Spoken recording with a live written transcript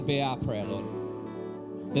Be our prayer, Lord.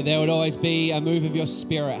 That there would always be a move of your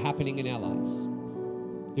Spirit happening in our lives.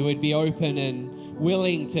 That we'd be open and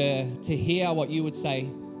willing to hear what you would say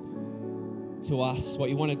to us, what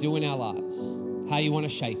you want to do in our lives, how you want to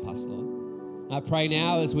shape us, Lord. And I pray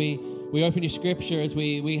now as we open your scripture, as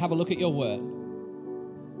we have a look at your word,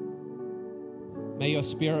 may your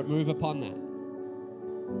Spirit move upon that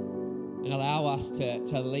and allow us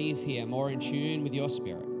to leave here more in tune with your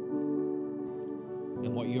Spirit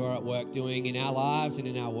and what you are at work doing in our lives and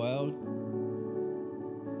in our world.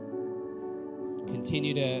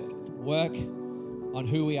 Continue to work on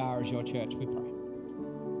who we are as your church, we pray.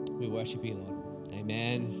 We worship you, Lord.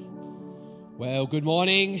 Amen. Well, good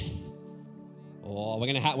morning. Oh, we're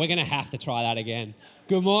gonna have to try that again.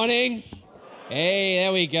 Good morning. Hey,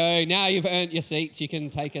 there we go. Now you've earned your seats. You can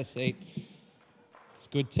take a seat. It's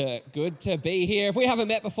good to be here. If we haven't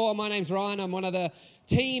met before, my name's Ryan. I'm one of the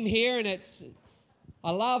team here, and I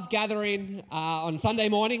love gathering on Sunday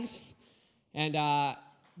mornings and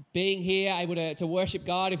being here, able to worship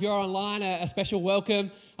God. If you're online, a special welcome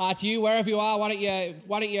to you wherever you are. Why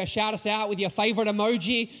don't you shout us out with your favorite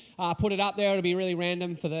emoji? Put it up there. It'll be really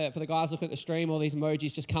random for the guys looking at the stream. All these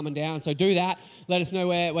emojis just coming down. So do that. Let us know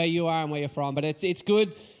where you are and where you're from. But it's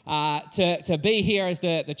good to be here as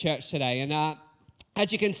the church today. And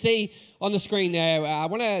as you can see on the screen there, I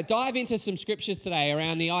want to dive into some scriptures today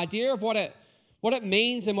around the idea of what it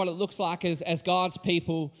means and what it looks like as God's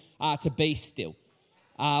people to be still.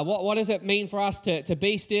 What does it mean for us to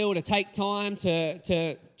be still, to take time,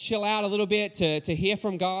 to chill out a little bit, to hear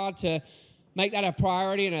from God, to make that a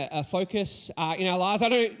priority and a focus in our lives? I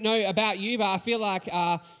don't know about you, but I feel like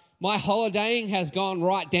my holidaying has gone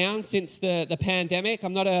right down since the pandemic.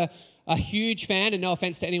 I'm not a huge fan, and no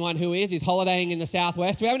offense to anyone who is holidaying in the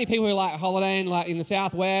Southwest. Do we have any people who like holidaying like in the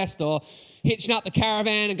Southwest or hitching up the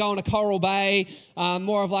caravan and going to Coral Bay,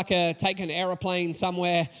 more of like a take an aeroplane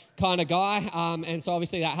somewhere kind of guy. And so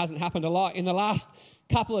obviously that hasn't happened a lot in the last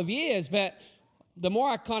couple of years. But the more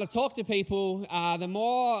I kind of talk to people, the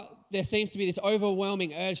more there seems to be this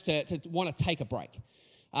overwhelming urge to want to take a break,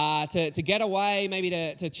 to get away, maybe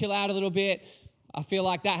to chill out a little bit. I feel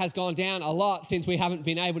like that has gone down a lot since we haven't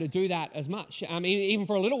been able to do that as much. I mean, even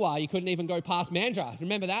for a little while, you couldn't even go past Mandurah.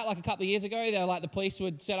 Remember that? Like a couple of years ago, they were like the police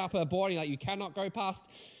would set up a board, like you cannot go past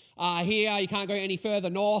here. You can't go any further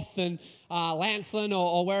north than Lancelin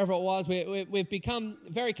or wherever it was. We've become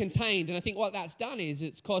very contained, and I think what that's done is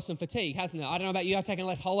it's caused some fatigue, hasn't it? I don't know about you. I've taken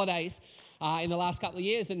less holidays in the last couple of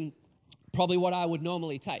years than probably what I would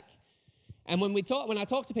normally take. And when I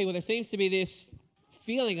talk to people, there seems to be this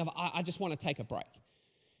feeling of I just want to take a break.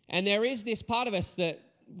 And there is this part of us that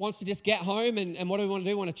wants to just get home and what do we want to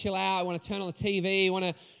do? We want to chill out, we want to turn on the TV, we want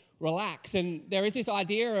to relax. And there is this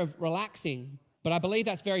idea of relaxing, but I believe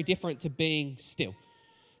that's very different to being still.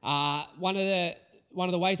 One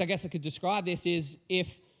of the ways I guess I could describe this is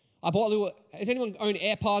if I bought does anyone own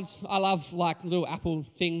AirPods? I love like little Apple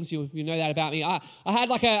things, you know that about me. I had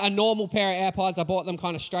like a normal pair of AirPods, I bought them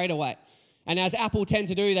kind of straight away. And as Apple tend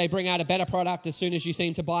to do, they bring out a better product as soon as you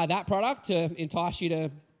seem to buy that product to entice you to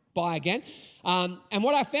buy again. And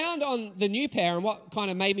what I found on the new pair and what kind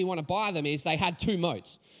of made me want to buy them is they had two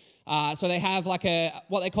modes. So they have like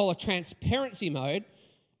what they call a transparency mode,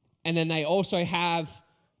 and then they also have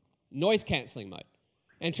noise cancelling mode.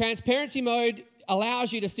 And transparency mode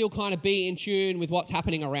allows you to still kind of be in tune with what's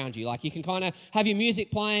happening around you. Like you can kind of have your music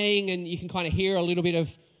playing and you can kind of hear a little bit of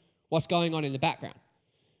what's going on in the background.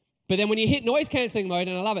 But then when you hit noise cancelling mode,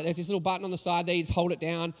 and I love it, there's this little button on the side there, you just hold it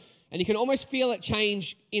down, and you can almost feel it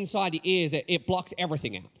change inside your ears. It blocks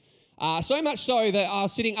everything out. So much so that I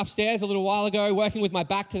was sitting upstairs a little while ago, working with my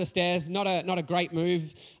back to the stairs. Not a great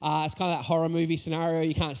move. It's kind of that horror movie scenario.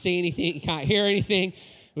 You can't see anything, you can't hear anything.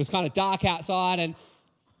 It was kind of dark outside, and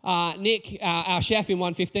Nick, our chef in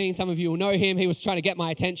 115, some of you will know him, he was trying to get my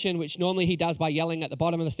attention, which normally he does by yelling at the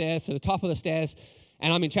bottom of the stairs to the top of the stairs.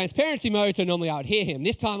 And I'm in transparency mode, so normally I would hear him.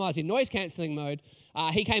 This time I was in noise cancelling mode.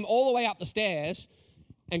 He came all the way up the stairs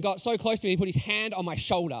and got so close to me, he put his hand on my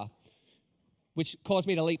shoulder, which caused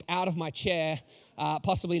me to leap out of my chair,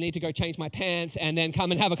 possibly need to go change my pants, and then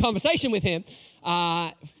come and have a conversation with him.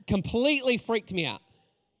 Completely freaked me out.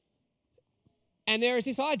 And there is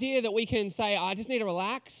this idea that we can say, I just need to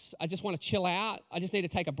relax, I just want to chill out, I just need to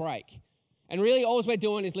take a break. And really all we're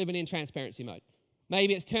doing is living in transparency mode.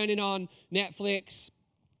 Maybe it's turning on Netflix.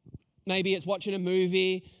 Maybe it's watching a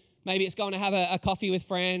movie. Maybe it's going to have a coffee with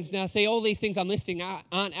friends. Now, see, all these things I'm listing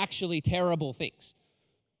aren't actually terrible things.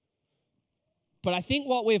 But I think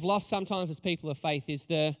what we've lost sometimes as people of faith is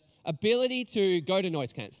the ability to go to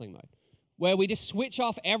noise cancelling mode, where we just switch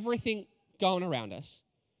off everything going around us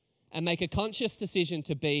and make a conscious decision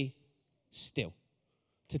to be still,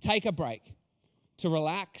 to take a break, to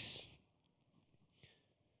relax,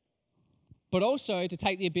 but also to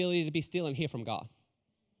take the ability to be still and hear from God.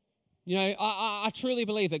 You know, I truly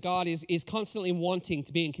believe that God is constantly wanting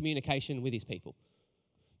to be in communication with his people.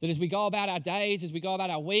 That as we go about our days, as we go about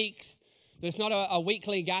our weeks, that it's not a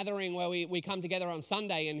weekly gathering where we come together on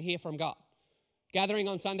Sunday and hear from God. Gathering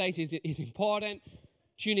on Sundays is important.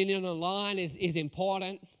 Tuning in online is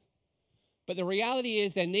important. But the reality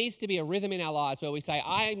is there needs to be a rhythm in our lives where we say,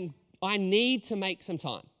 I need to make some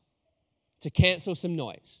time to cancel some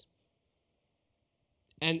noise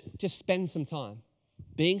and just spend some time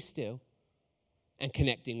being still and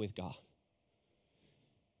connecting with God.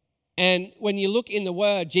 And when you look in the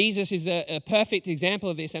Word, Jesus is a perfect example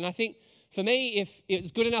of this. And I think for me, if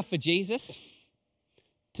it's good enough for Jesus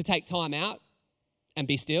to take time out and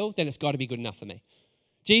be still, then it's got to be good enough for me.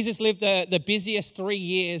 Jesus lived the busiest 3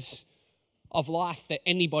 years of life that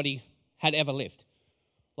anybody had ever lived.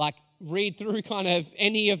 Like, read through kind of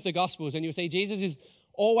any of the Gospels and you'll see Jesus is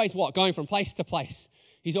always what? Going from place to place.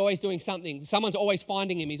 He's always doing something. Someone's always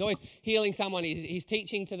finding him. He's always healing someone. He's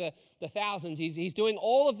teaching to the thousands. He's doing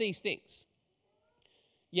all of these things.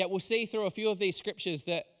 Yet we'll see through a few of these scriptures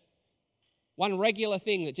that one regular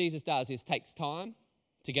thing that Jesus does is takes time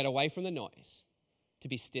to get away from the noise, to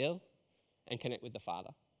be still and connect with the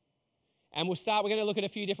Father. And we're going to look at a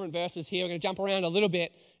few different verses here. We're going to jump around a little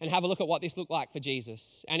bit and have a look at what this looked like for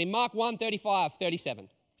Jesus. And in Mark 1, 35, 37,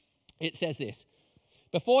 it says this: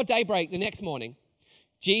 Before daybreak the next morning,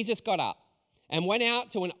 Jesus got up and went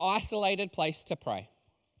out to an isolated place to pray.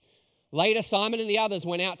 Later, Simon and the others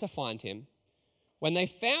went out to find him. When they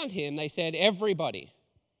found him, they said, "Everybody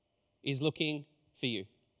is looking for you."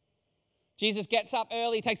 Jesus gets up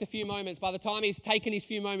early, takes a few moments. By the time he's taken his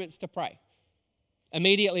few moments to pray,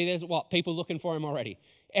 immediately there's people looking for him already.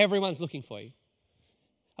 Everyone's looking for you.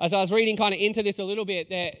 As I was reading kind of into this a little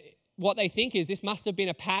bit, what they think is this must have been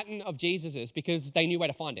a pattern of Jesus's because they knew where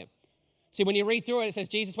to find him. See, when you read through it, it says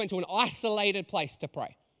Jesus went to an isolated place to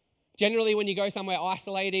pray. Generally, when you go somewhere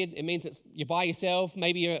isolated, it means you're by yourself.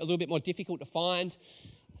 Maybe you're a little bit more difficult to find.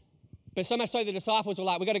 But so much so the disciples were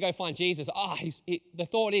like, we've got to go find Jesus. The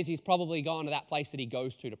thought is he's probably gone to that place that he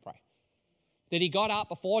goes to pray. That he got up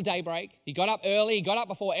before daybreak. He got up early. He got up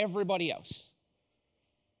before everybody else.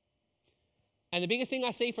 And the biggest thing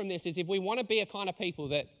I see from this is if we want to be a kind of people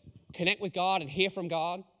that connect with God and hear from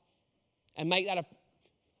God and make that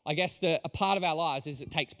a part of our lives is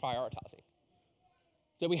it takes prioritizing.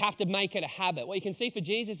 That we have to make it a habit. What you can see for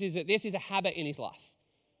Jesus is that this is a habit in his life.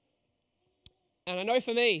 And I know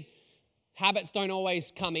for me, habits don't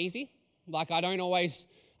always come easy. Like I don't always,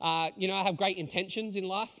 I have great intentions in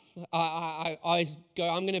life. I always go,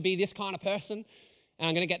 I'm going to be this kind of person and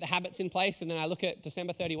I'm going to get the habits in place. And then I look at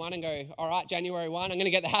December 31 and go, all right, January 1, I'm going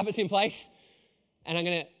to get the habits in place and I'm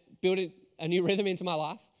going to build a new rhythm into my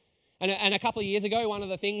life. And a couple of years ago, one of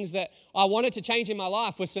the things that I wanted to change in my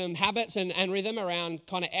life was some habits and rhythm around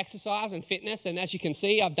kind of exercise and fitness. And as you can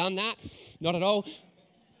see, I've done that. Not at all.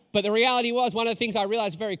 But the reality was, one of the things I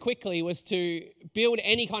realized very quickly was to build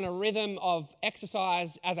any kind of rhythm of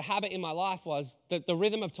exercise as a habit in my life was that the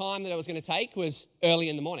rhythm of time that it was going to take was early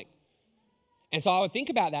in the morning. And so I would think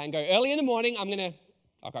about that and go, early in the morning,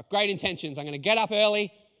 I've got great intentions. I'm going to get up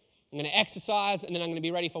early, I'm going to exercise, and then I'm going to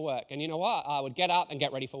be ready for work. And you know what? I would get up and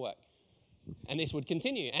get ready for work. And this would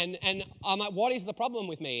continue. And I'm like, what is the problem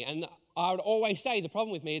with me? And I would always say the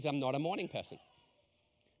problem with me is I'm not a morning person.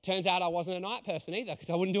 Turns out I wasn't a night person either because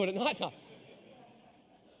I wouldn't do it at night time.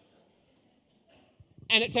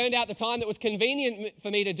 And it turned out the time that was convenient for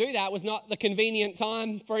me to do that was not the convenient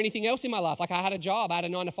time for anything else in my life. Like I had a job, I had a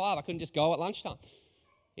 9 to 5. I couldn't just go at lunchtime.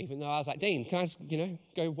 Even though I was like, Dean, can I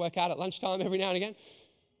go work out at lunchtime every now and again?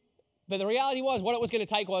 But the reality was what it was going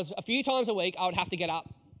to take was a few times a week I would have to get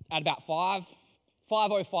up at about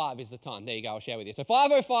 5:05 is the time. There you go, I'll share with you. So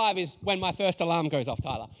 5:05 is when my first alarm goes off,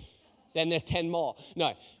 Tyler. Then there's 10 more.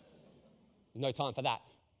 No time for that.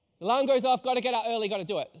 The alarm goes off, got to get up early, got to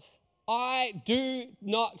do it. I do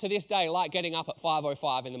not to this day like getting up at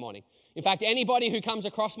 5:05 in the morning. In fact, anybody who comes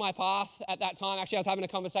across my path at that time, actually I was having a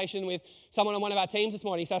conversation with someone on one of our teams this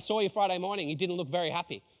morning. He said, I saw you Friday morning, you didn't look very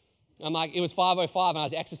happy. I'm like, it was 5:05 and I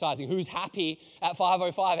was exercising. Who's happy at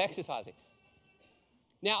 5:05 exercising?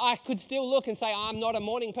 Now, I could still look and say, I'm not a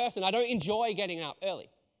morning person. I don't enjoy getting up early.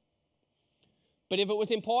 But if it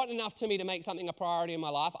was important enough to me to make something a priority in my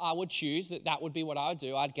life, I would choose that would be what I would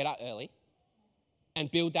do. I'd get up early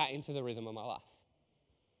and build that into the rhythm of my life.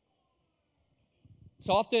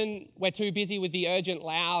 So often, we're too busy with the urgent,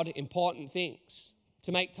 loud, important things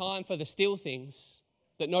to make time for the still things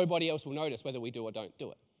that nobody else will notice whether we do or don't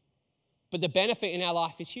do it. but the benefit in our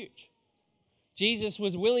life is huge. Jesus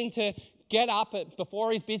was willing to get up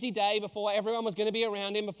before his busy day, before everyone was going to be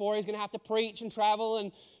around him, before he's going to have to preach and travel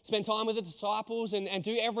and spend time with the disciples and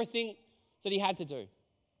do everything that he had to do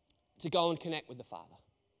to go and connect with the Father.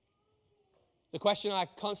 The question I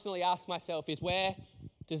constantly ask myself is, where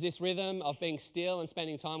does this rhythm of being still and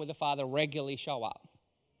spending time with the Father regularly show up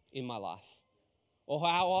in my life? Or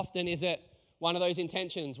how often is it one of those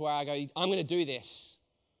intentions where I go, I'm going to do this,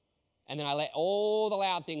 and then I let all the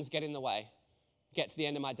loud things get in the way, get to the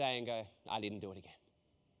end of my day and go, I didn't do it again.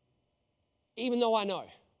 Even though I know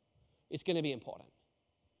it's going to be important.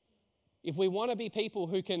 If we want to be people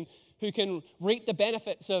who can reap the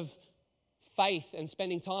benefits of faith and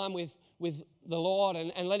spending time with the Lord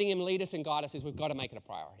and letting him lead us and guide us, is we've got to make it a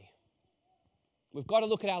priority. We've got to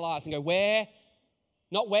look at our lives and go,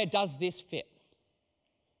 not where does this fit,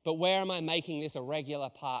 but where am I making this a regular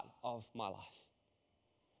part of my life?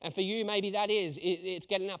 And for you, maybe that is, it's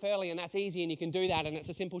getting up early and that's easy and you can do that and it's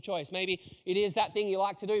a simple choice. Maybe it is that thing you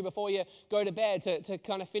like to do before you go to bed to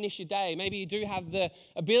kind of finish your day. Maybe you do have the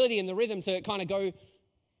ability and the rhythm to kind of go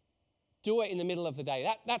do it in the middle of the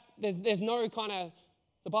day. There's no kind of,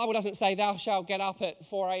 the Bible doesn't say thou shalt get up at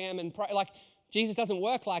 4 a.m. and pray. Like, Jesus doesn't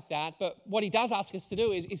work like that, but what he does ask us to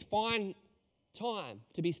do is find time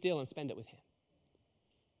to be still and spend it with him.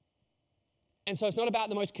 And so it's not about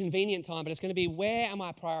the most convenient time, but it's going to be, where am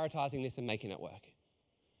I prioritizing this and making it work?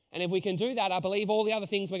 And if we can do that, I believe all the other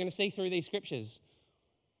things we're going to see through these scriptures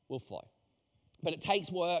will flow. But it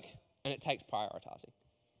takes work and it takes prioritizing.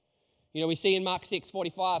 You know, we see in Mark 6,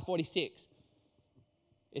 45, 46,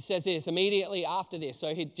 it says this, immediately after this.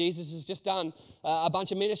 So Jesus has just done a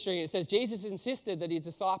bunch of ministry. And it says, Jesus insisted that his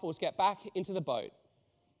disciples get back into the boat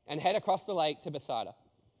and head across the lake to Bethsaida.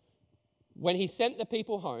 When he sent the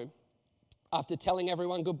people home, after telling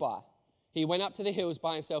everyone goodbye, he went up to the hills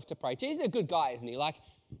by himself to pray. Jesus is a good guy, isn't he? Like,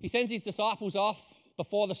 he sends his disciples off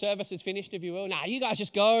before the service is finished, if you will. Nah, you guys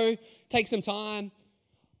just go, take some time.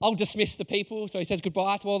 I'll dismiss the people. So he says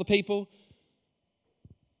goodbye to all the people.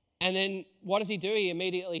 And then what does he do? He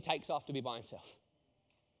immediately takes off to be by himself.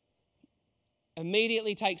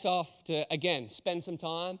 Immediately takes off to, again, spend some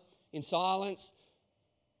time in silence,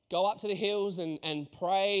 go up to the hills and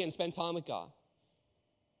pray and spend time with God.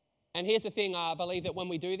 And here's the thing, I believe that when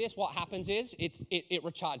we do this, what happens is it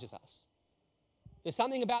recharges us. There's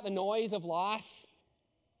something about the noise of life,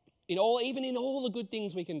 even in all the good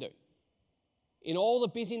things we can do, in all the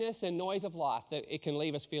busyness and noise of life, that it can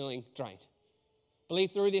leave us feeling drained. I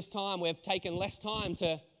believe through this time we've taken less time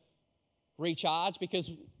to recharge because,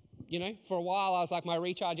 for a while I was like, my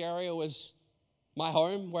recharge area was my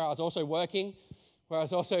home, where I was also working, where I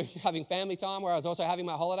was also having family time, where I was also having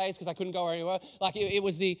my holidays because I couldn't go anywhere. Like it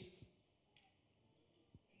was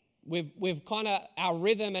We've kind of, our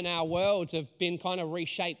rhythm and our worlds have been kind of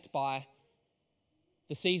reshaped by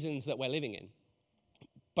the seasons that we're living in.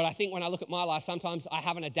 But I think when I look at my life, sometimes I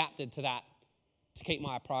haven't adapted to that to keep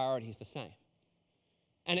my priorities the same.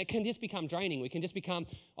 And it can just become draining. We can just become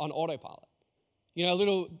on autopilot. A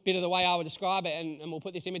little bit of the way I would describe it, and we'll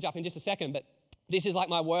put this image up in just a second, but this is like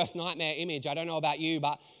my worst nightmare image. I don't know about you,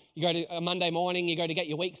 but you go to a Monday morning, you go to get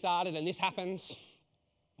your week started, and this happens.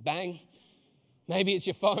 Bang. Maybe it's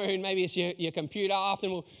your phone, maybe it's your computer.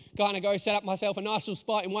 Often we'll kind of go set up myself a nice little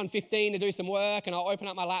spot in 1:15 to do some work, and I'll open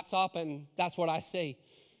up my laptop, and that's what I see.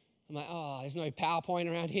 I'm like, there's no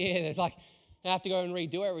PowerPoint around here. There's like, I have to go and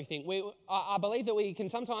redo everything. I believe that we can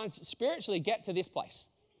sometimes spiritually get to this place.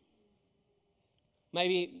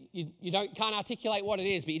 Maybe you can't articulate what it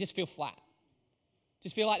is, but you just feel flat.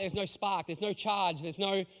 Just feel like there's no spark, there's no charge, there's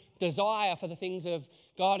no desire for the things of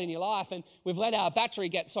God in your life. And we've let our battery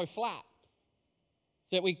get so flat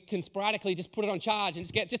that we can sporadically just put it on charge and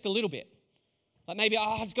just get just a little bit. Like maybe,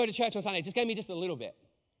 I'll just go to church on Sunday. Just give me just a little bit.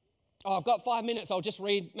 I've got 5 minutes. I'll just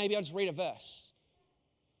read a verse.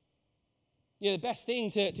 The best thing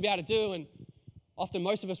to be able to do, and often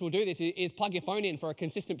most of us will do this, is plug your phone in for a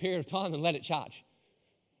consistent period of time and let it charge.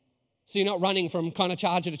 So you're not running from kind of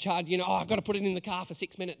charger to charge. I've got to put it in the car for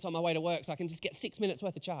 6 minutes on my way to work so I can just get 6 minutes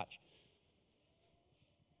worth of charge.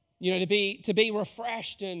 To be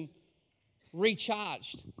refreshed and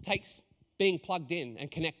recharged takes being plugged in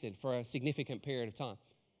and connected for a significant period of time.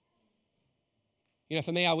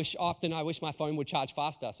 For me, I wish my phone would charge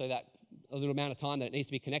faster so that a little amount of time that it needs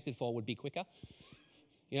to be connected for would be quicker.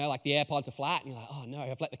 Like the AirPods are flat, and you're like, oh no,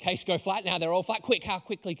 I've let the case go flat, now they're all flat. Quick, how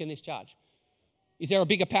quickly can this charge? Is there a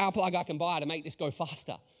bigger power plug I can buy to make this go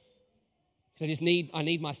faster? Because I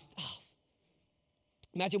need my stuff.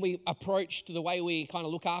 Imagine we approached the way we kind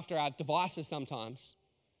of look after our devices sometimes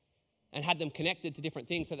and had them connected to different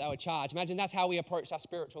things so they would charge. Imagine that's how we approach our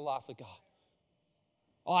spiritual life with God.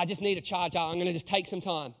 Oh, I just need to charge up. I'm going to just take some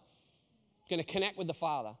time. I'm going to connect with the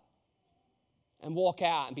Father and walk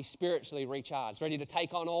out and be spiritually recharged, ready to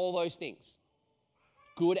take on all those things,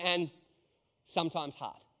 good and sometimes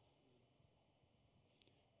hard.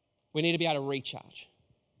 We need to be able to recharge.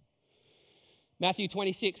 Matthew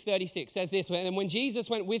 26:36 says this, and when Jesus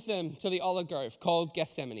went with them to the olive grove called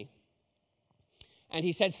Gethsemane, and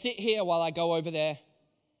he said, sit here while I go over there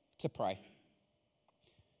to pray.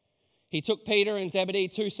 He took Peter and Zebedee,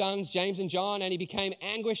 2 sons, James and John, and he became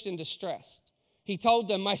anguished and distressed. He told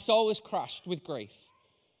them, my soul is crushed with grief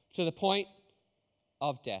to the point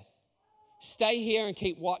of death. Stay here and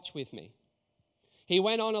keep watch with me. He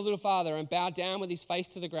went on a little farther and bowed down with his face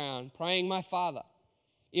to the ground, praying, my Father,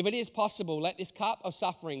 if it is possible, let this cup of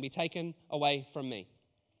suffering be taken away from me.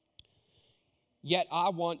 Yet I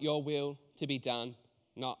want your will to be done,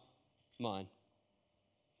 not mine.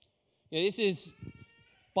 This is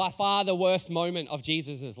by far the worst moment of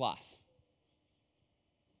Jesus' life.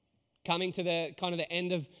 Coming to the kind of the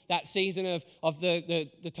end of that season of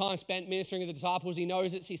the time spent ministering to the disciples, he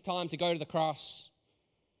knows it's his time to go to the cross.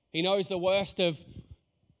 He knows the worst of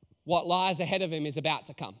what lies ahead of him is about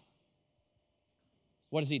to come.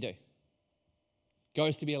 What does he do?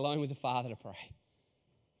 Goes to be alone with the Father to pray.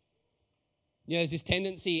 There's this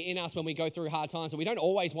tendency in us when we go through hard times that we don't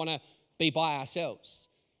always want to be by ourselves.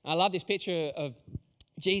 I love this picture of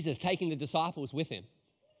Jesus taking the disciples with him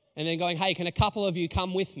and then going, hey, can a couple of you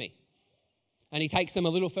come with me? And he takes them a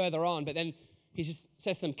little further on, but then he just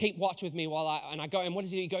says to them, keep watch with me while I go. And what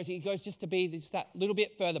does he do? He goes just to be just that little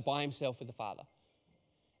bit further by himself with the Father.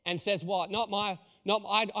 And says what? I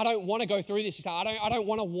don't want to go through this. He said, I don't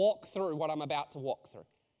want to walk through what I'm about to walk through.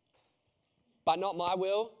 But not my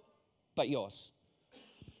will, but yours.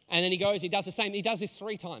 And then he goes, he does the same. He does this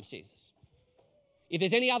 3 times, Jesus. If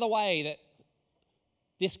there's any other way that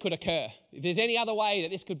this could occur, if there's any other way that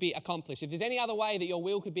this could be accomplished, if there's any other way that your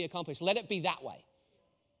will could be accomplished, let it be that way.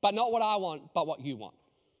 But not what I want, but what you want.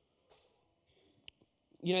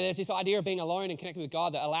 There's this idea of being alone and connected with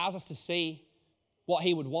God that allows us to see what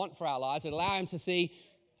he would want for our lives. It allows him to see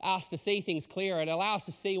us to see things clearer. It allows us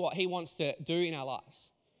to see what he wants to do in our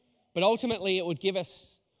lives. But ultimately, it would give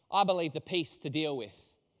us, I believe, the peace to deal with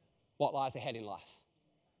what lies ahead in life.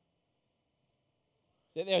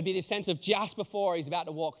 That there would be this sense of just before he's about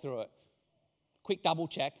to walk through it, quick double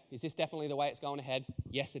check. Is this definitely the way it's going ahead?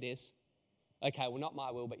 Yes, it is. Okay, well, not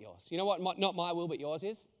my will, but yours. You know what not my will, but yours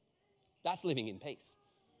is? That's living in peace.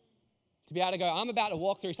 To be able to go, I'm about to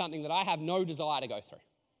walk through something that I have no desire to go through.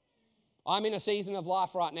 I'm in a season of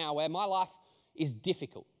life right now where my life is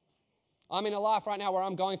difficult. I'm in a life right now where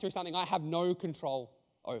I'm going through something I have no control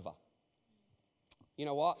over. You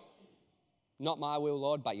know what? Not my will,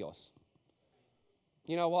 Lord, but yours.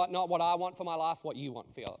 You know what? Not what I want for my life, what you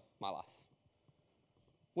want for my life.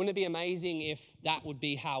 Wouldn't it be amazing if that would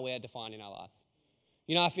be how we're defined in our lives?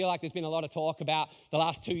 I feel like there's been a lot of talk about the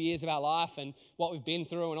last 2 years of our life and what we've been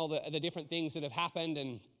through and all the different things that have happened,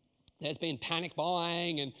 and there's been panic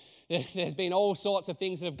buying and there's been all sorts of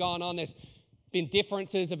things that have gone on. There's been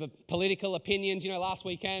differences of political opinions. Last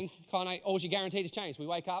weekend, kind of all you guaranteed has changed. I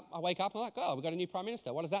wake up, I'm like, oh, we've got a new Prime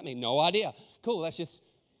Minister. What does that mean? No idea. Cool,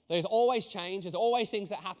 there's always change. There's always things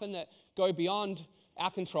that happen that go beyond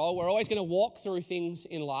our control. We're always going to walk through things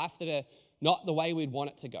in life that are not the way we'd want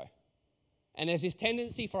it to go. And there's this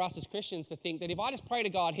tendency for us as Christians to think that if I just pray to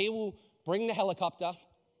God, he will bring the helicopter,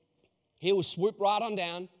 he will swoop right on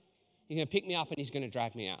down, he's going to pick me up and he's going to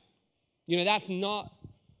drag me out. That's not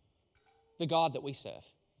the God that we serve.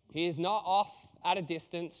 He is not off at a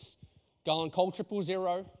distance going call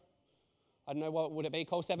 000. I don't know, what would it be?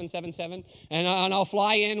 Call 777. And I'll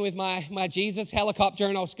fly in with my Jesus helicopter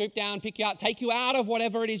and I'll scoop down, pick you up, take you out of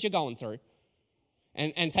whatever it is you're going through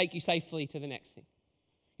and take you safely to the next thing.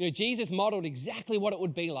 Jesus modeled exactly what it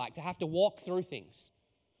would be like to have to walk through things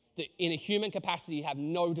that in a human capacity you have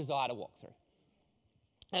no desire to walk through.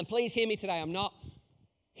 And please hear me today. I'm not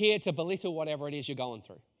here to belittle whatever it is you're going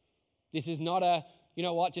through. This is not a,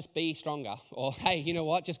 just be stronger. Or, hey,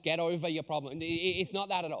 just get over your problem. It's not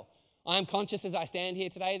that at all. I am conscious as I stand here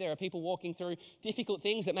today, there are people walking through difficult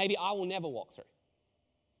things that maybe I will never walk through,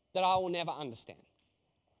 that I will never understand.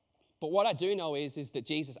 But what I do know is that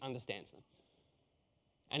Jesus understands them.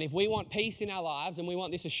 And if we want peace in our lives and we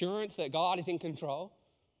want this assurance that God is in control,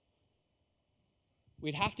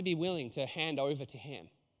 we'd have to be willing to hand over to him,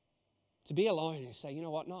 to be alone and say, you know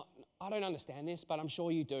what, I don't understand this, but I'm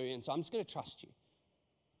sure you do, and so I'm just going to trust you.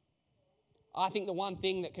 I think the one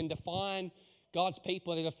thing that can define God's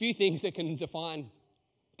people, there's a few things that can define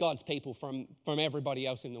God's people from everybody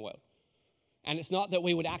else in the world. And it's not that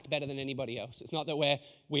we would act better than anybody else. It's not that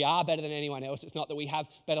we are better than anyone else. It's not that we have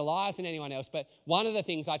better lives than anyone else. But one of the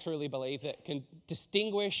things I truly believe that can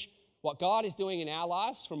distinguish what God is doing in our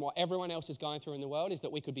lives from what everyone else is going through in the world is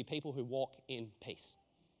that we could be people who walk in peace.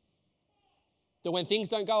 That when things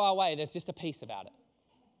don't go our way, there's just a peace about it.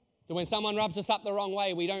 That when someone rubs us up the wrong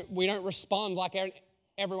way, we don't respond like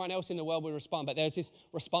everyone else in the world would respond. But there's this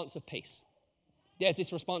response of peace. There's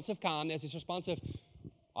this response of calm. There's this response of,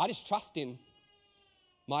 I just trust in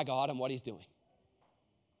my God and what he's doing.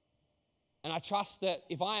 And I trust that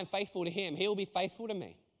if I am faithful to him, he'll be faithful to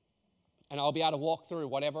me. And I'll be able to walk through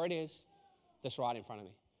whatever it is that's right in front of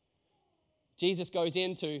me. Jesus goes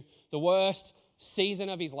into the worst season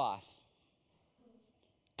of his life.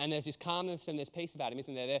 And there's this calmness and there's peace about him,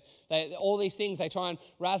 isn't there? All these things, they try and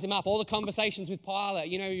rouse him up. All the conversations with Pilate.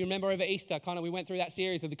 You remember over Easter, we went through that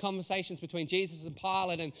series of the conversations between Jesus and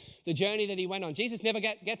Pilate and the journey that he went on. Jesus never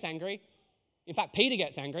gets angry. In fact, Peter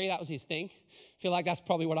gets angry. That was his thing. I feel like that's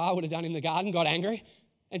probably what I would have done in the garden, got angry.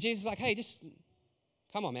 And Jesus is like, hey, just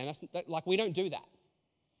come on, man. We don't do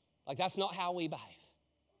that. That's not how we behave.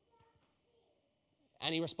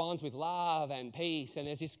 And he responds with love and peace. And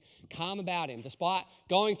there's this calm about him, despite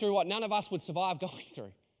going through what none of us would survive going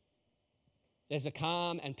through. There's a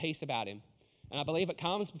calm and peace about him. And I believe it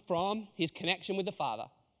comes from his connection with the Father.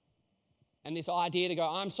 And this idea to go,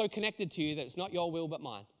 I'm so connected to you that it's not your will but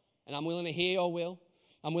mine. And I'm willing to hear your will.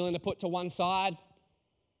 I'm willing to put to one side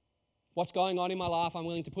what's going on in my life. I'm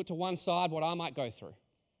willing to put to one side what I might go through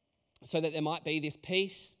so that there might be this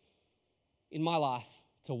peace in my life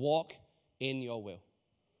to walk in your will.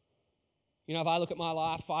 If I look at my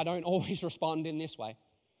life, I don't always respond in this way.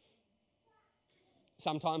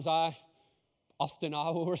 Sometimes I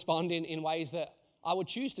will respond in ways that I would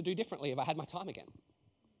choose to do differently if I had my time again.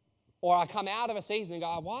 Or I come out of a season and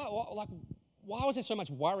go, why was there so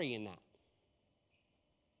much worry in that?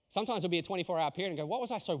 Sometimes it'll be a 24-hour period and go, what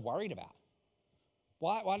was I so worried about?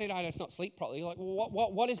 Why did I just not sleep properly?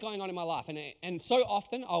 What is going on in my life? And so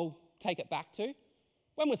often I'll take it back to,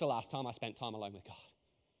 when was the last time I spent time alone with God?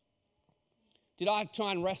 Did I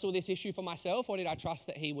try and wrestle this issue for myself, or did I trust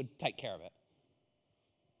that he would take care of it?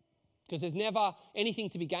 Because there's never anything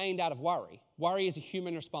to be gained out of worry. Worry is a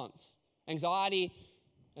human response. Anxiety,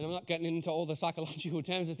 and I'm not getting into all the psychological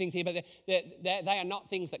terms of things here, but they are not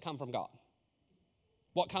things that come from God.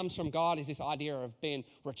 What comes from God is this idea of being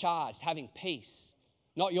recharged, having peace.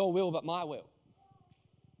 Not your will, but my will.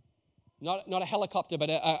 Not a helicopter, but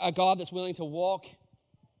a God that's willing to walk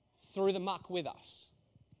through the muck with us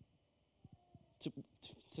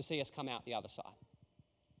to see us come out the other side.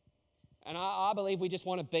 And I believe we just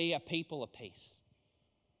want to be a people of peace.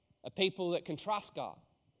 A people that can trust God.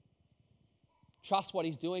 Trust what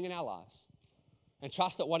he's doing in our lives. And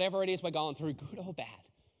trust that whatever it is we're going through, good or bad,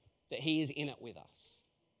 that he is in it with us.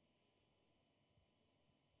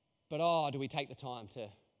 But do we take the time to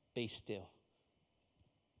be still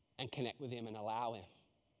and connect with him and allow him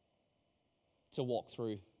to walk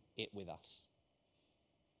through it with us?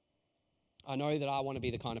 I know that I want to be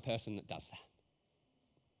the kind of person that does that.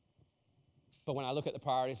 But when I look at the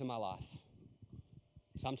priorities of my life,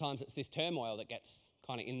 sometimes it's this turmoil that gets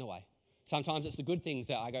kind of in the way. Sometimes it's the good things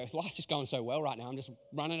that I go, life's just going so well right now. I'm just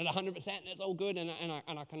running at 100% and it's all good. And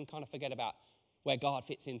I can kind of forget about where God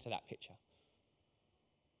fits into that picture.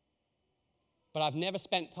 But I've never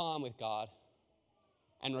spent time with God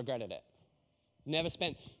and regretted it. Never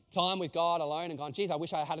spent time with God alone and gone, geez, I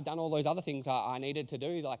wish I had done all those other things I needed to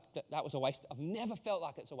do. That was a waste. I've never felt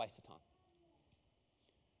like it's a waste of time.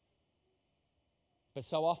 But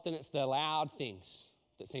so often it's the loud things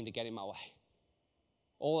that seem to get in my way.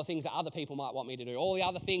 All the things that other people might want me to do. All the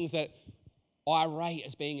other things that I rate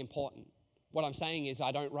as being important. What I'm saying is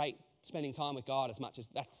I don't rate spending time with God as much as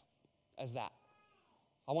that.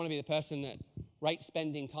 I want to be the person that rates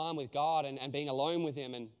spending time with God and being alone with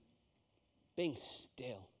him and being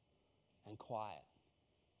still and quiet.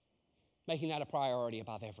 Making that a priority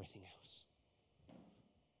above everything else.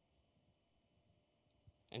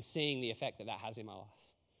 And seeing the effect that has in my life.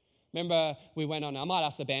 Remember, I might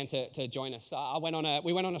ask the band to join us.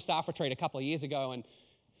 We went on a staff retreat a couple of years ago, and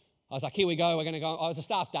I was like, here we go, we're going to go. It was a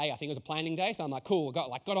staff day, I think it was a planning day, so I'm like, cool, got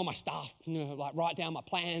all my stuff, write down my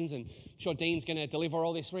plans, and I'm sure Dean's going to deliver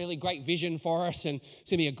all this really great vision for us, and it's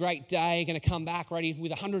going to be a great day, going to come back ready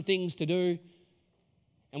with 100 things to do.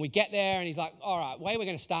 And we get there, and he's like, all right, the way we're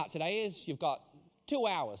going to start today is you've got 2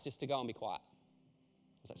 hours just to go and be quiet.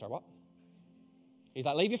 I was like, sorry, what? He's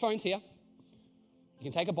like, leave your phones here. You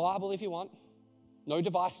can take a Bible if you want. No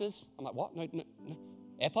devices. I'm like, what? No.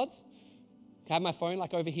 AirPods? Can I have my phone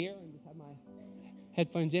over here and just have my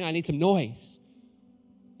headphones in? I need some noise.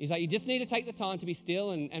 He's like, you just need to take the time to be still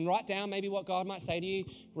and write down maybe what God might say to you,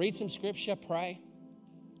 read some scripture, pray.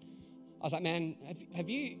 I was like, man, have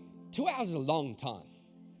you, 2 hours is a long time.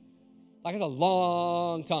 Like, it's a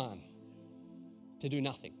long time to do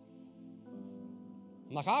nothing.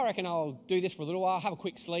 I'm like, I reckon I'll do this for a little while, have a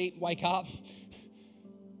quick sleep, wake up,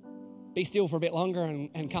 be still for a bit longer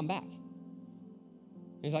and come back.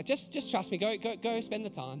 He's like, just trust me, go spend the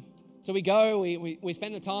time. So we go, we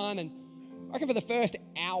spend the time, and I reckon for the first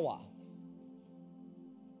hour,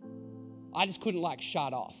 I just couldn't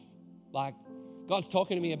shut off. Like, God's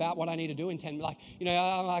talking to me about what I need to do in 10 minutes.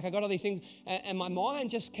 I got all these things, and my mind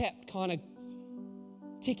just kept kind of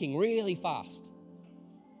ticking really fast.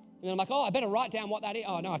 And then I'm like, I better write down what that is.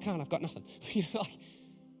 Oh, no, I can't. I've got nothing.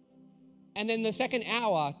 And then the second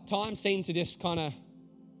hour, time seemed to just kind of,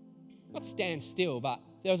 not stand still, but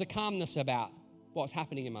there was a calmness about what's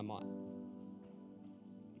happening in my mind.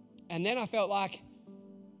 And then I felt like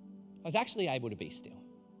I was actually able to be still.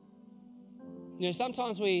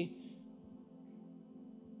 Sometimes we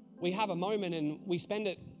have a moment and we spend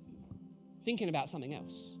it thinking about something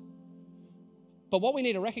else. But what we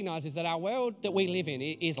need to recognize is that our world that we live in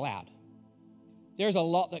is loud. There is a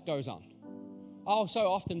lot that goes on. I'll so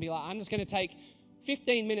often be like, I'm just going to take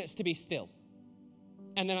 15 minutes to be still.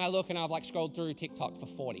 And then I look and I've scrolled through TikTok for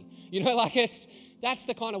 40. That's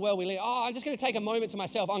the kind of world we live. I'm just going to take a moment to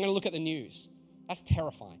myself. I'm going to look at the news. That's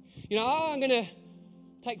terrifying. I'm going to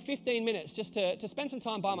take 15 minutes just to spend some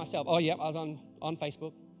time by myself. Oh, yep, I was on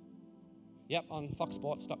Facebook. Yep, on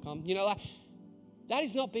foxsports.com. That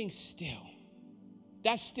is not being still.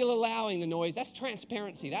 That's still allowing the noise. That's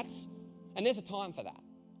transparency. And there's a time for that.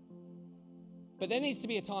 But there needs to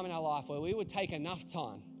be a time in our life where we would take enough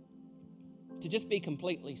time to just be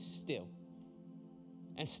completely still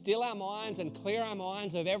and still our minds and clear our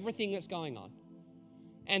minds of everything that's going on.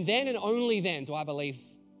 And then and only then do I believe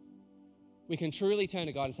we can truly turn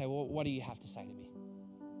to God and say, well, what do you have to say to me?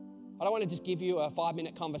 I don't want to just give you a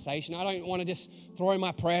 5-minute conversation. I don't want to just throw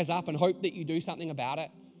my prayers up and hope that you do something about it.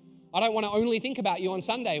 I don't want to only think about you on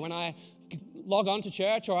Sunday when I log on to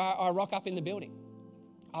church or I rock up in the building.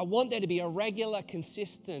 I want there to be a regular,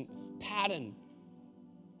 consistent pattern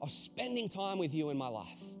of spending time with you in my life.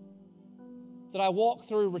 That I walk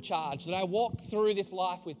through recharge, that I walk through this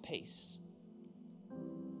life with peace.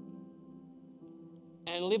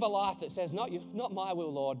 And live a life that says, not my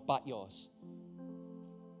will, Lord, but yours.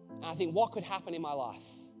 And I think, what could happen in my life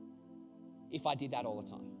if I did that all the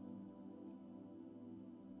time?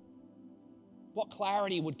 What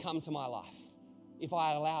clarity would come to my life if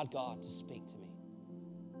I allowed God to speak to me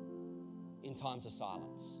in times of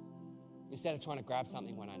silence instead of trying to grab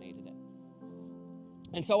something when I needed it?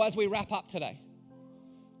 And so as we wrap up today,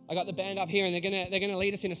 I got the band up here and they're gonna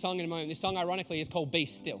lead us in a song in a moment. This song, ironically, is called Be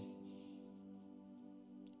Still.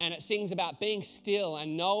 And it sings about being still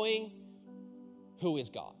and knowing who is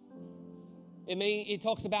God. It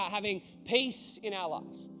talks about having peace in our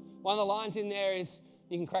lives. One of the lines in there is,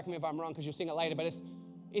 you can correct me if I'm wrong because you'll sing it later, but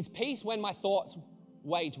it's peace when my thoughts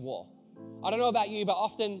wage war. I don't know about you, but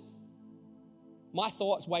often my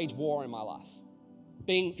thoughts wage war in my life.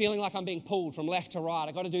 Feeling like I'm being pulled from left to right.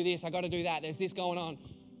 I got to do this, I got to do that. There's this going on.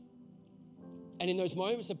 And in those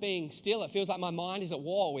moments of being still, it feels like my mind is at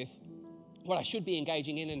war with what I should be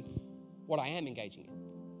engaging in and what I am engaging in.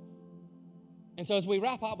 And so as we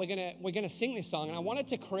wrap up, we're gonna sing this song, and I wanted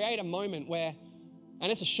to create a moment where,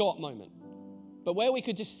 and it's a short moment, but where we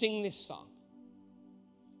could just sing this song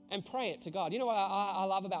and pray it to God. You know what I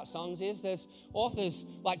love about songs is there's authors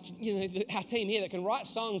like our team here that can write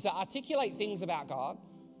songs that articulate things about God,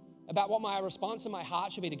 about what my response and my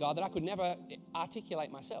heart should be to God that I could never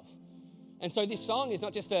articulate myself. And so this song is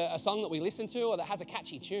not just a song that we listen to or that has a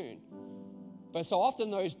catchy tune, but so often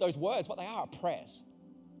those words, what they are prayers.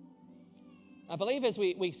 I believe as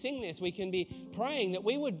we sing this, we can be praying that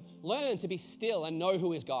we would learn to be still and know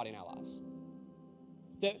who is God in our lives.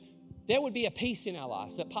 That there would be a peace in our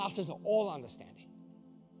lives that passes all understanding.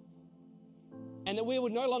 And that we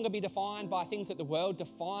would no longer be defined by things that the world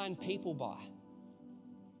define people by.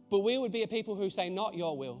 But we would be a people who say, not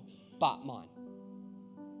your will, but mine.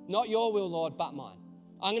 Not your will, Lord, but mine.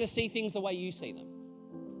 I'm going to see things the way you see them.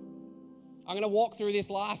 I'm going to walk through this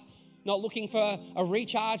life not looking for a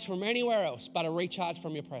recharge from anywhere else, but a recharge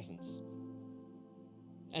from your presence.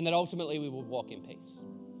 And that ultimately we will walk in peace.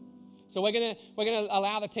 So we're going to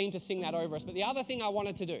allow the team to sing that over us. But the other thing I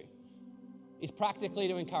wanted to do is practically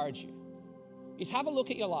to encourage you, is have a look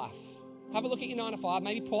at your life. Have a look at your 9 to 5.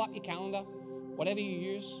 Maybe pull up your calendar, whatever you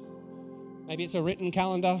use. Maybe it's a written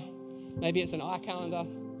calendar. Maybe it's an iCalendar.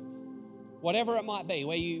 Whatever it might be,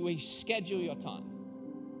 where you schedule your time.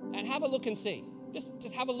 And have a look and see.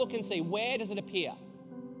 Just have a look and see, where does it appear?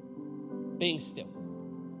 Being still.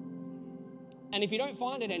 And if you don't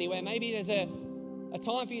find it anywhere, maybe there's a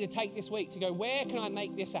time for you to take this week to go, where can I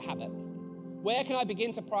make this a habit? Where can I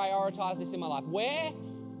begin to prioritize this in my life? Where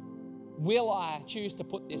will I choose to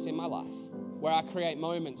put this in my life? Where I create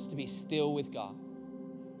moments to be still with God,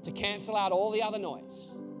 to cancel out all the other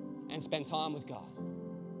noise and spend time with God.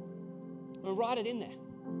 And write it in there.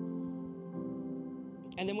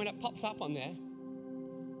 And then when it pops up on there,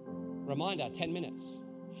 reminder, 10 minutes,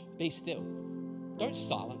 be still. Don't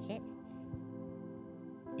silence it.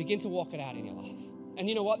 Begin to walk it out in your life. And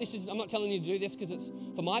you know what? I'm not telling you to do this because it's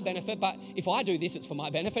for my benefit, but if I do this, it's for my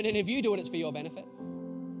benefit. And if you do it, it's for your benefit.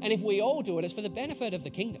 And if we all do it, it's for the benefit of the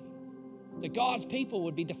kingdom. That God's people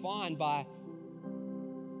would be defined by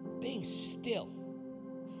being still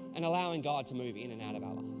and allowing God to move in and out of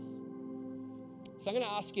our lives. So I'm going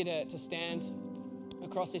to ask you to stand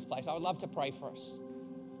across this place. I would love to pray for us.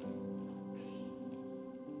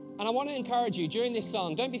 And I want to encourage you during this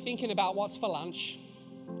song, don't be thinking about what's for lunch.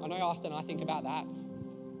 I know often I think about that.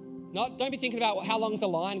 Don't be thinking about how long's the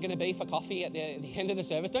line going to be for coffee at the end of the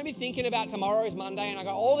service. Don't be thinking about tomorrow's Monday and I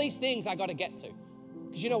got all these things I got to get to.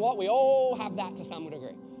 Because you know what? We all have that to some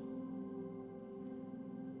degree.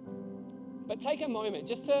 But take a moment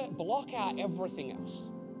just to block out everything else.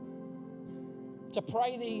 To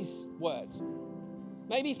pray these words.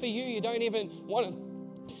 Maybe for you don't even want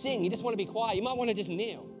to sing. You just want to be quiet. You might want to just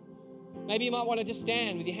kneel. Maybe you might want to just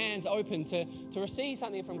stand with your hands open to receive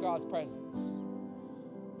something from God's presence.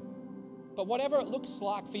 But whatever it looks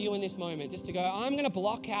like for you in this moment, just to go, I'm going to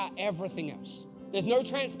block out everything else. There's no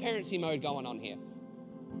transparency mode going on here.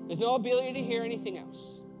 There's no ability to hear anything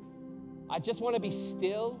else. I just want to be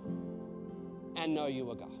still and know you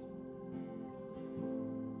are God.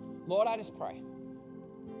 Lord, I just pray.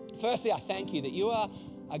 Firstly, I thank you that you are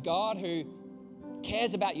a God who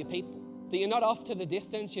cares about your people. That you're not off to the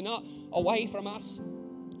distance. You're not away from us.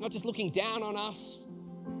 Not just looking down on us,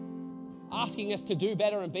 asking us to do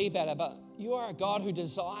better and be better, but you are a God who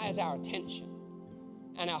desires our attention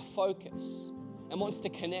and our focus and wants to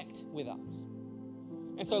connect with us.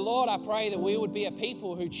 And so, Lord, I pray that we would be a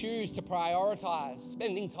people who choose to prioritize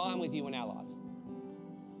spending time with you in our lives.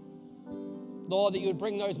 Lord, that you would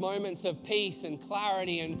bring those moments of peace and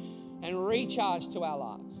clarity and recharge to our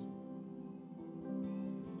lives.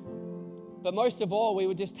 But most of all, we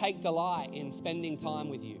would just take delight in spending time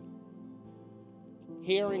with you,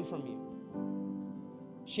 hearing from you,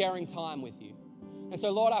 sharing time with you. And so,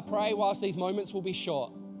 Lord, I pray whilst these moments will be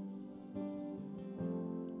short,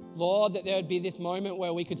 Lord, that there would be this moment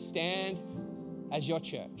where we could stand as your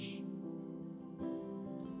church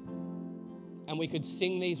and we could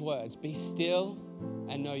sing these words, be still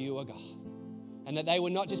and know you are God. And that they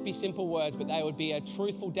would not just be simple words, but they would be a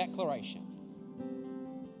truthful declaration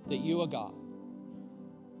that you are God,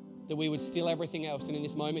 that we would still everything else, and in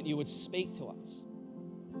this moment you would speak to us.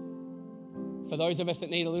 For those of us that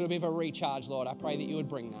need a little bit of a recharge, Lord, I pray that you would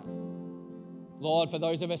bring that. Lord, for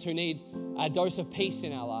those of us who need a dose of peace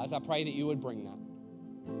in our lives, I pray that you would bring that.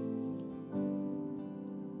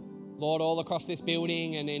 Lord, all across this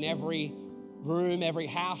building and in every room, every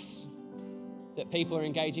house that people are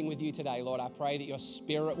engaging with you today, Lord, I pray that your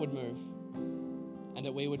spirit would move and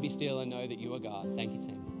that we would be still and know that you are God. Thank you,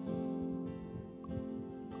 team.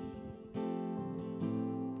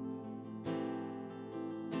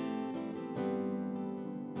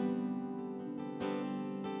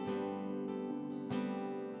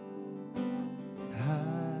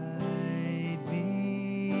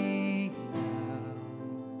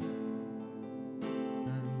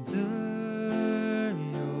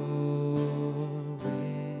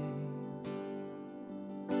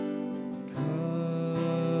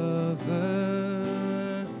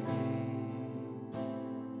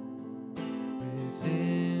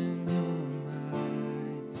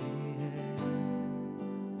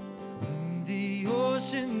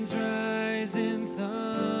 Oceans rise and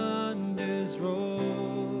thunders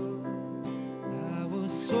roar. I will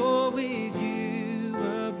soar with you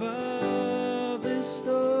above the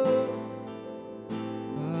storm.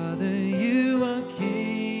 Father, you are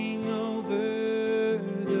king over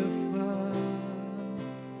the flood.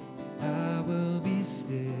 I will be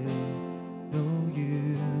still, know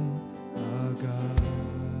you are God.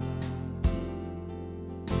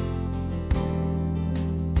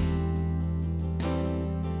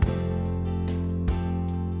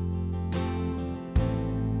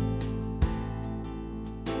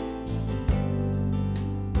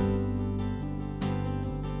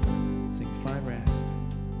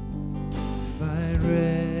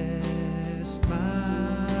 Rest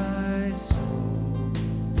my soul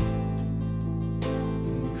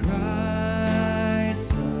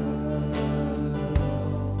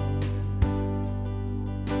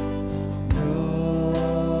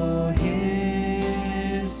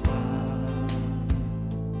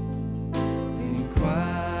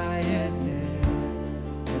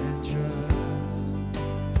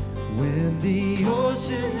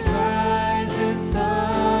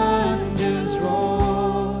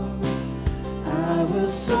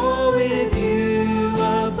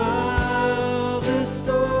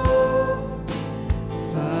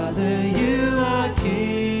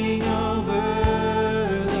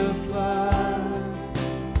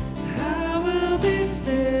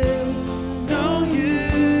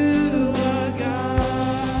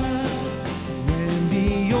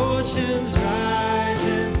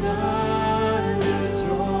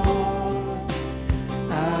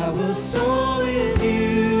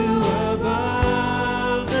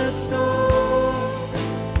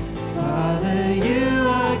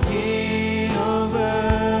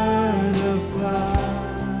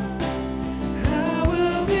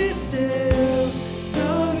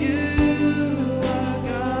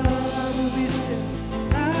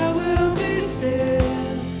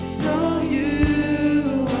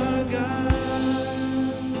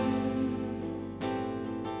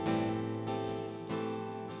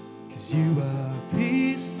You are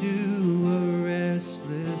peace to a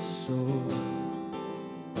restless soul.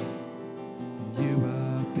 You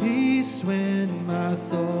are peace when my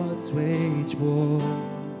thoughts wage war.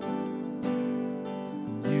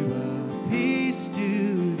 You are peace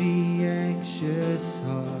to the anxious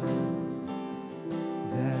heart.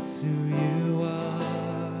 That's who you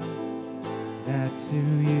are. That's who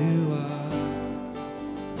you are.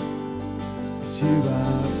 'Cause you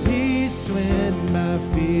are peace when my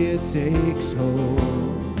fear takes hold.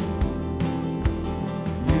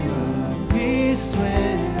 You are peace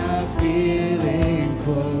when I'm feeling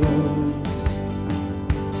close.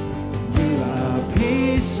 You are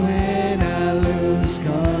peace when I lose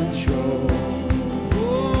control.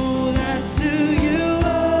 Oh, that's who you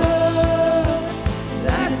are.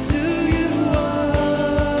 That's who you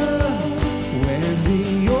are. When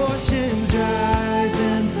the oceans rise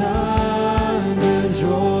and thunders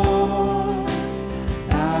roar,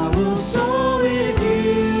 I will soar with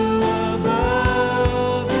you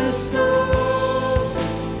above the storm.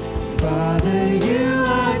 Father, you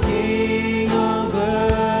are king over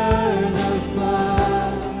the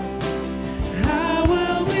flood. I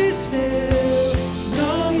will be still,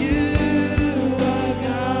 know you are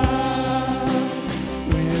God.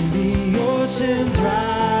 When the oceans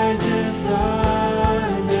rise and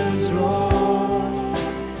thunders roar,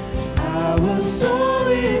 I will soar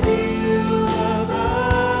with you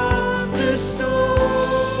above the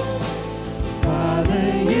storm. Father,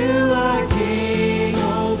 you are king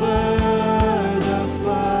over the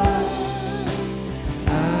flood.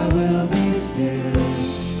 I will be still,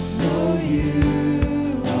 know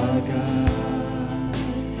you are God.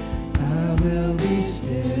 I will be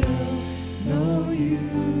still, know you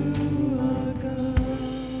are God.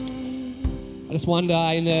 I just wonder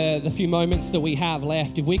in the few moments that we have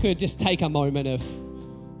left, if we could just take a moment of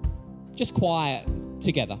just quiet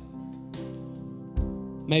together.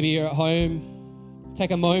 Maybe you're at home,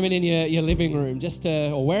 take a moment in your living room, just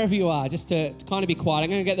to, or wherever you are, just to kind of be quiet. I'm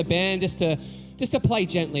going to get the band just to play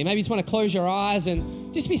gently. Maybe you just want to close your eyes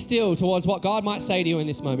and just be still towards what God might say to you in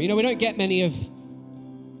this moment. You know, we don't get many of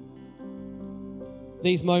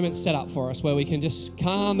these moments set up for us where we can just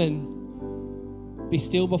come and be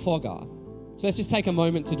still before God. So let's just take a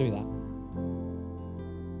moment to do that.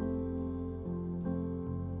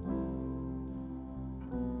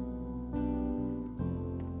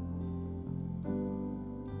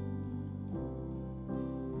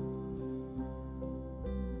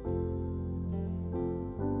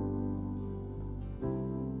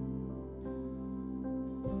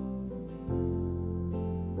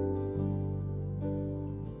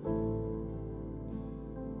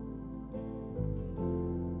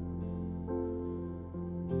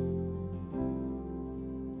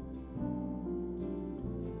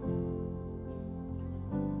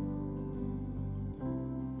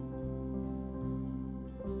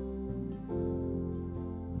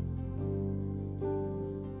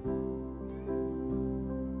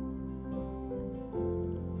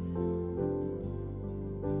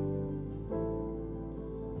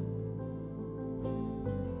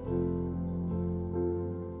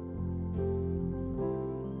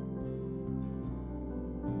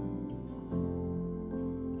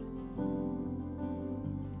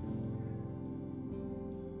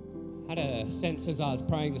 I had a sense as I was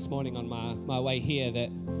praying this morning on my way here that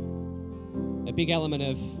a big element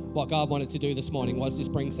of what God wanted to do this morning was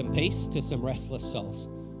just bring some peace to some restless souls.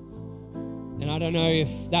 And I don't know if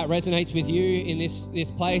that resonates with you in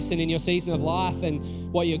this place and in your season of life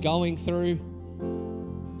and what you're going through,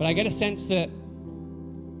 but I get a sense that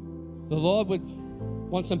the Lord would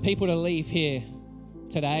want some people to leave here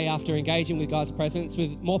today after engaging with God's presence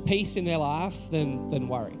with more peace in their life than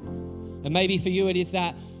worry. And maybe for you it is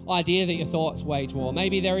that idea that your thoughts wage war.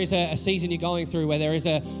 Maybe there is a season you're going through where there is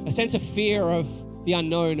a sense of fear of the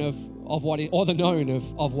unknown of what is, or the known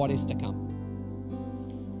of what is to come.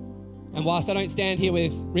 And whilst I don't stand here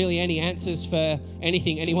with really any answers for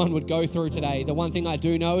anything anyone would go through today, the one thing I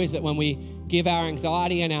do know is that when we give our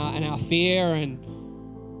anxiety and our fear and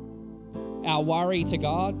our worry to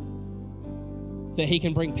God, that He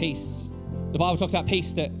can bring peace. The Bible talks about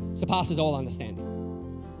peace that surpasses all understanding.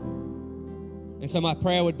 And so my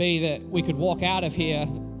prayer would be that we could walk out of here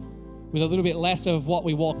with a little bit less of what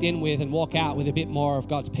we walked in with and walk out with a bit more of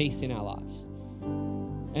God's peace in our lives.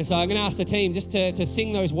 And so I'm going to ask the team just to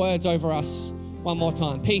sing those words over us one more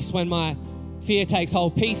time. Peace when my fear takes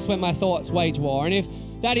hold. Peace when my thoughts wage war. And if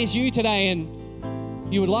that is you today and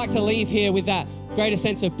you would like to leave here with that greater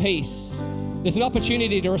sense of peace, there's an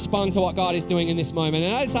opportunity to respond to what God is doing in this moment.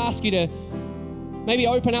 And I just ask you to maybe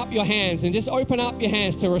open up your hands and just open up your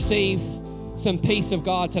hands to receive some peace of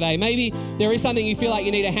God today. Maybe there is something you feel like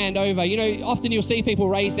you need to hand over. You know, often you'll see people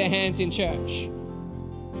raise their hands in church.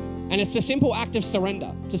 And it's a simple act of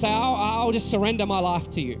surrender to say, I'll just surrender my life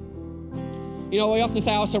to you. You know, we often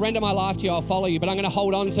say, I'll surrender my life to you, I'll follow you, but I'm going to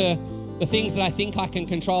hold on to the things that I think I can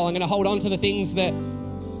control. I'm going to hold on to the things that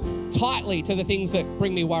tightly to the things that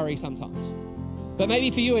bring me worry sometimes. But maybe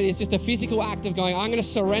for you, it is just a physical act of going, I'm going to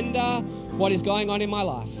surrender what is going on in my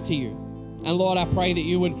life to you. And Lord, I pray that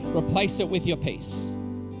you would replace it with your peace.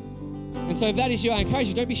 And so if that is you, I encourage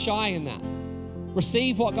you, don't be shy in that.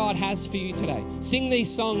 Receive what God has for you today. Sing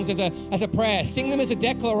these songs as a prayer. Sing them as a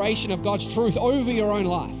declaration of God's truth over your own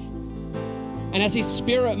life. And as His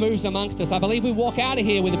Spirit moves amongst us, I believe we walk out of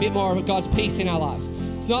here with a bit more of God's peace in our lives.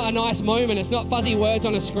 It's not a nice moment. It's not fuzzy words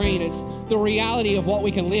on a screen. It's the reality of what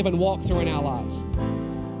we can live and walk through in our lives.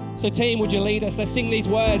 So team, would you lead us? Let's sing these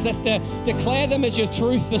words. Let's declare them as your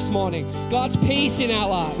truth this morning. God's peace in our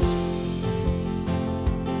lives.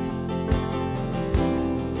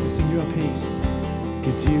 Sing your peace.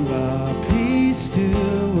 'Cause you are peace to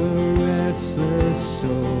a restless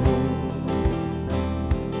soul.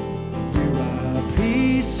 You are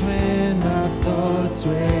peace when my thoughts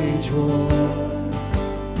wage war.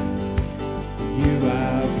 You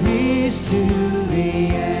are peace to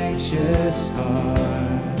the anxious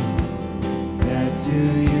heart. That's who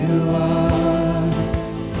you are.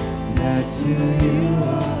 That's who you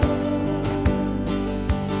are.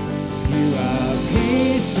 You are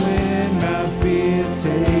peace when my fear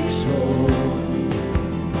takes hold.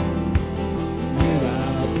 You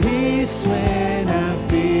are peace when I'm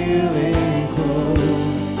feeling cold.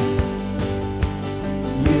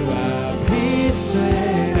 You are peace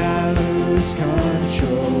when I lose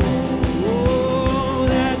control. Oh,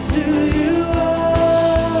 that's who you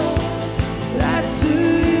are. That's who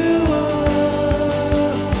you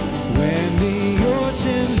are. When the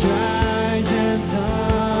oceans rise and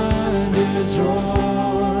thunders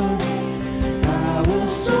roar, I will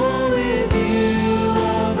soar with you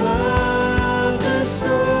above the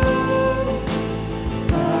storm.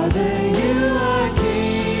 Father, you are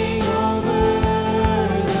king over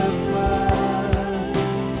the flood.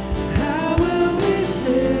 How will we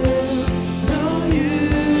still know you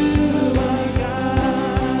are God?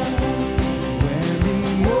 When the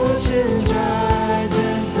oceans rise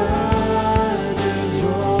and thunders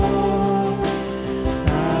roar,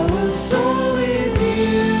 I will soar with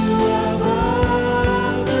you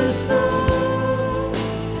above the storm.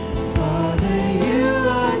 Father, you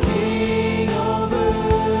are king over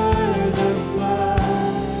the flood.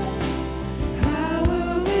 How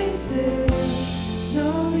will we still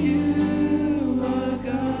know you are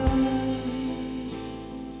God?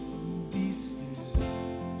 Be still,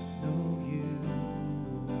 know you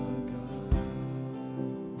are God.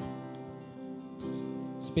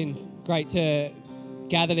 It's been great to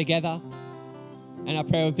gather together. And our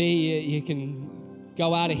prayer would be you can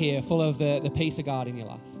go out of here full of the peace of God in your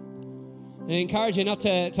life. And I encourage you not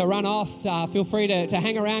to run off. Feel free to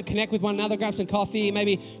hang around, connect with one another, grab some coffee,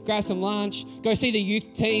 maybe grab some lunch. Go see the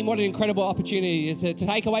youth team. What an incredible opportunity to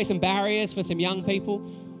take away some barriers for some young people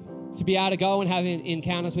to be able to go and have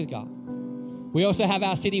encounters with God. We also have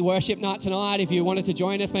our city worship night tonight. If you wanted to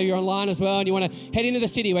join us, maybe you're online as well, and you want to head into the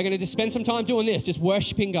city, we're going to just spend some time doing this, just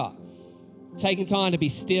worshiping God, taking time to be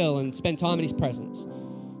still and spend time in His presence.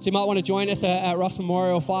 So you might want to join us at Ross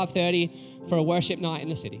Memorial, 5:30, for a worship night in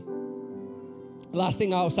the city. The last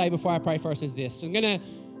thing I'll say before I pray for us is this. I'm going to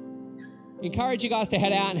encourage you guys to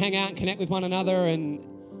head out and hang out and connect with one another.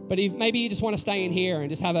 But if maybe you just want to stay in here and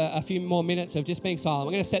just have a few more minutes of just being silent.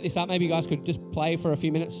 I'm going to set this up. Maybe you guys could just play for a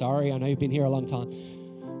few minutes. Sorry, I know you've been here a long time.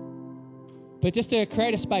 But just to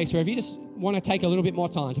create a space where if you just want to take a little bit more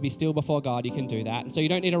time to be still before God, you can do that. And so you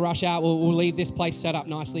don't need to rush out. We'll leave this place set up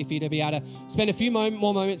nicely for you to be able to spend a few more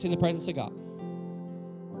moments in the presence of God.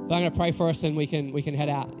 But I'm going to pray for us and we can head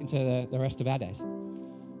out into the rest of our days.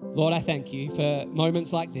 Lord, I thank you for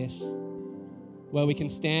moments like this where we can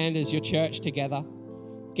stand as your church together,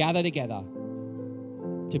 gather together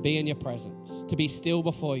to be in your presence, to be still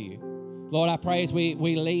before you. Lord, I pray as we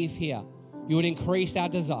leave here, you would increase our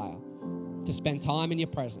desire to spend time in your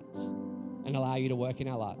presence and allow you to work in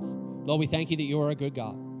our lives. Lord, we thank you that you are a good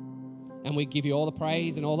God. And we give you all the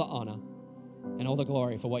praise and all the honor and all the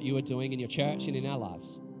glory for what you are doing in your church and in our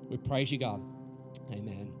lives. We praise you, God.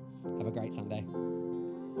 Amen. Have a great Sunday.